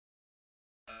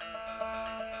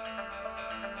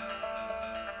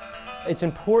It's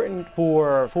important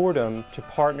for Fordham to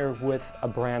partner with a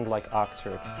brand like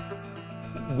Oxford.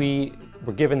 We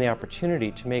were given the opportunity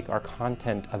to make our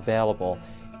content available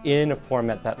in a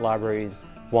format that libraries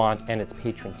want and its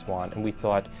patrons want, and we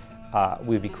thought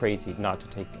we'd be crazy not to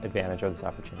take advantage of this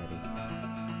opportunity.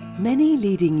 Many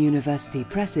leading university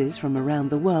presses from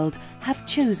around the world have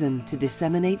chosen to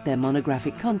disseminate their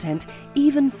monographic content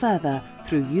even further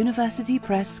through University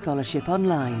Press Scholarship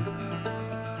Online.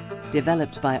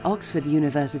 Developed by Oxford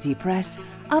University Press,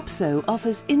 UPSO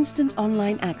offers instant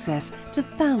online access to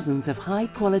thousands of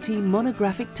high-quality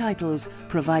monographic titles,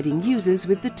 providing users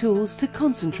with the tools to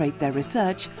concentrate their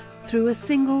research through a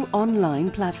single online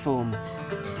platform.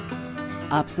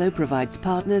 UPSO provides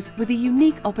partners with a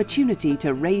unique opportunity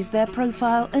to raise their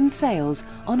profile and sales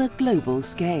on a global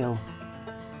scale.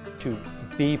 To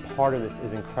be part of this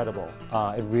is incredible.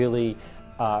 It really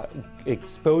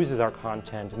exposes our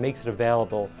content, makes it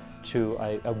available to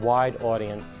a wide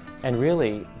audience, and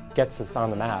really gets us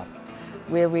on the map.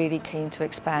 We're really keen to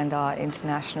expand our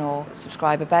international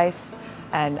subscriber base,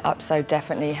 and UPSO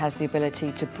definitely has the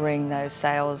ability to bring those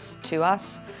sales to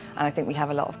us, and I think we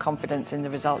have a lot of confidence in the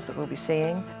results that we'll be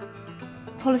seeing.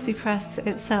 Policy Press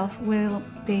itself will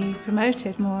be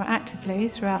promoted more actively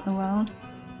throughout the world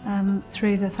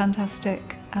through the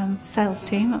fantastic sales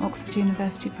team at Oxford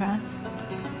University Press.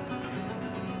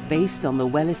 Based on the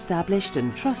well-established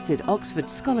and trusted Oxford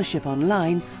Scholarship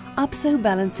Online, UPSO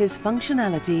balances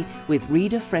functionality with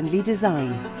reader-friendly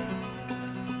design,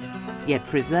 yet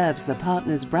preserves the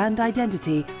partner's brand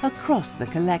identity across the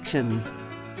collections.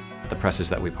 The presses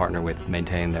that we partner with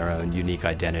maintain their own unique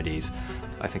identities.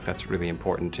 I think that's really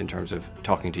important in terms of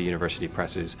talking to university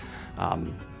presses,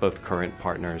 both current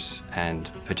partners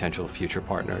and potential future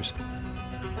partners.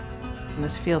 And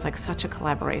this feels like such a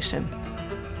collaboration.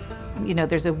 You know,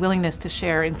 there's a willingness to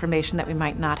share information that we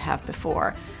might not have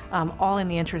before, all in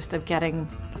the interest of getting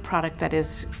a product that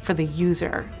is, for the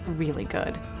user, really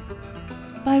good.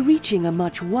 By reaching a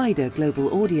much wider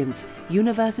global audience,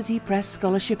 University Press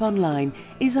Scholarship Online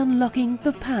is unlocking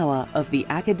the power of the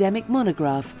academic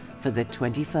monograph for the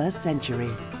 21st century.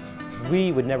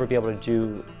 We would never be able to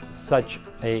do such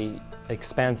an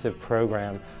expansive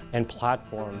program and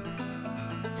platform.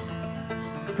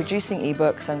 Producing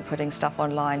ebooks and putting stuff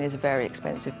online is a very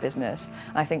expensive business.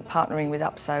 I think partnering with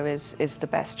UPSO is the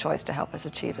best choice to help us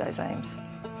achieve those aims.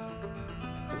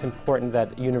 It's important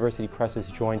that university presses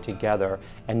join together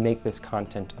and make this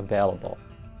content available.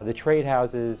 The trade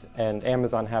houses and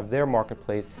Amazon have their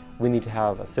marketplace. We need to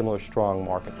have a similar strong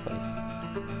marketplace.